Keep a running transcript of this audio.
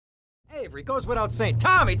Avery, goes without saying.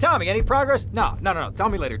 Tommy, any progress? No. Tell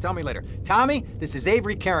me later. Tommy, this is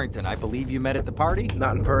Avery Carrington. I believe you met at the party?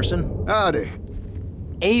 Not in person. Howdy.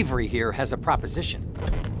 Avery here has a proposition.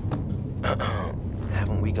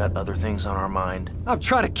 Haven't we got other things on our mind? I'm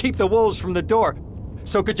trying to keep the wolves from the door.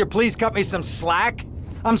 So could you please cut me some slack?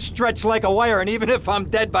 I'm stretched like a wire, and even if I'm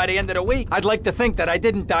dead by the end of the week, I'd like to think that I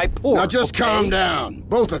didn't die poor. Now just calm down,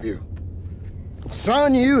 both of you.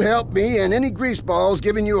 Son, you help me, and any greaseballs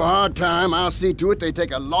giving you a hard time, I'll see to it they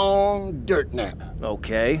take a long dirt nap.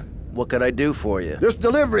 Okay. What could I do for you? This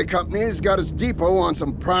delivery company's got its depot on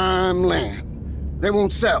some prime land. They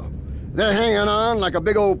won't sell. They're hanging on like a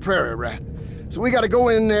big old prairie rat. So we gotta go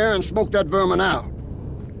in there and smoke that vermin out.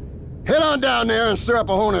 Head on down there and stir up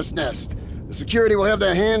a hornet's nest. The security will have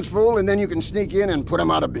their hands full, and then you can sneak in and put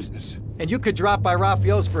them out of business. And you could drop by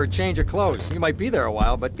Raphael's for a change of clothes. You might be there a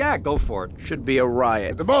while, but yeah, go for it. Should be a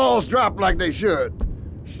riot. If the balls drop like they should,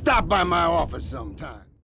 stop by my office sometime.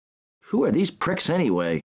 Who are these pricks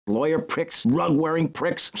anyway? Lawyer pricks, rug-wearing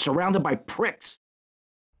pricks, surrounded by pricks.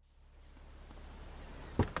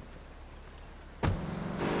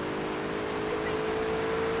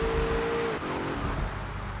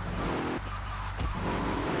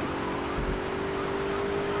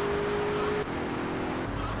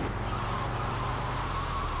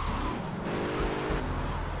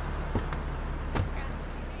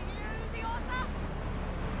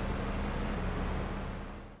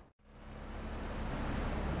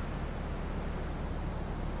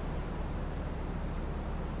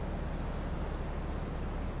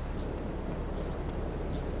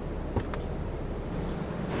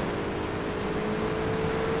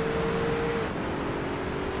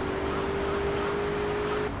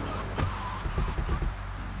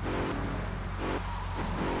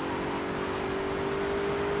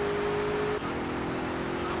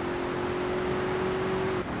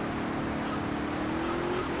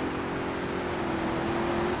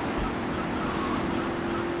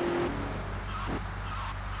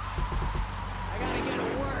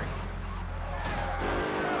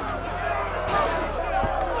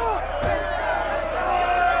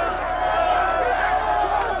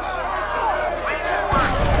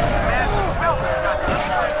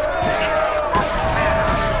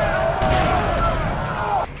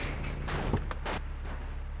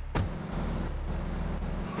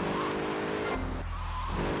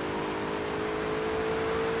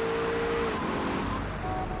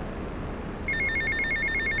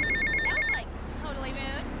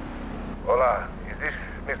 Hola, is this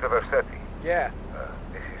Mr. Versetti? Yeah.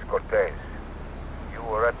 This is Cortez. You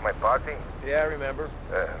were at my party? Yeah, I remember.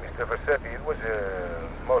 Mr. Versetti, it was a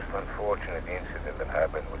most unfortunate incident that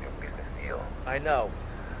happened with your business deal. I know.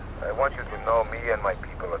 I want you to know me and my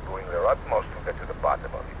people are doing their utmost to get to the bottom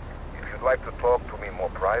of it. If you'd like to talk to me more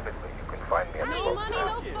privately, you can find me at the No hotel.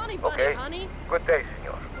 money, no funny, buddy, Okay? honey. Good day,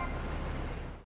 senor.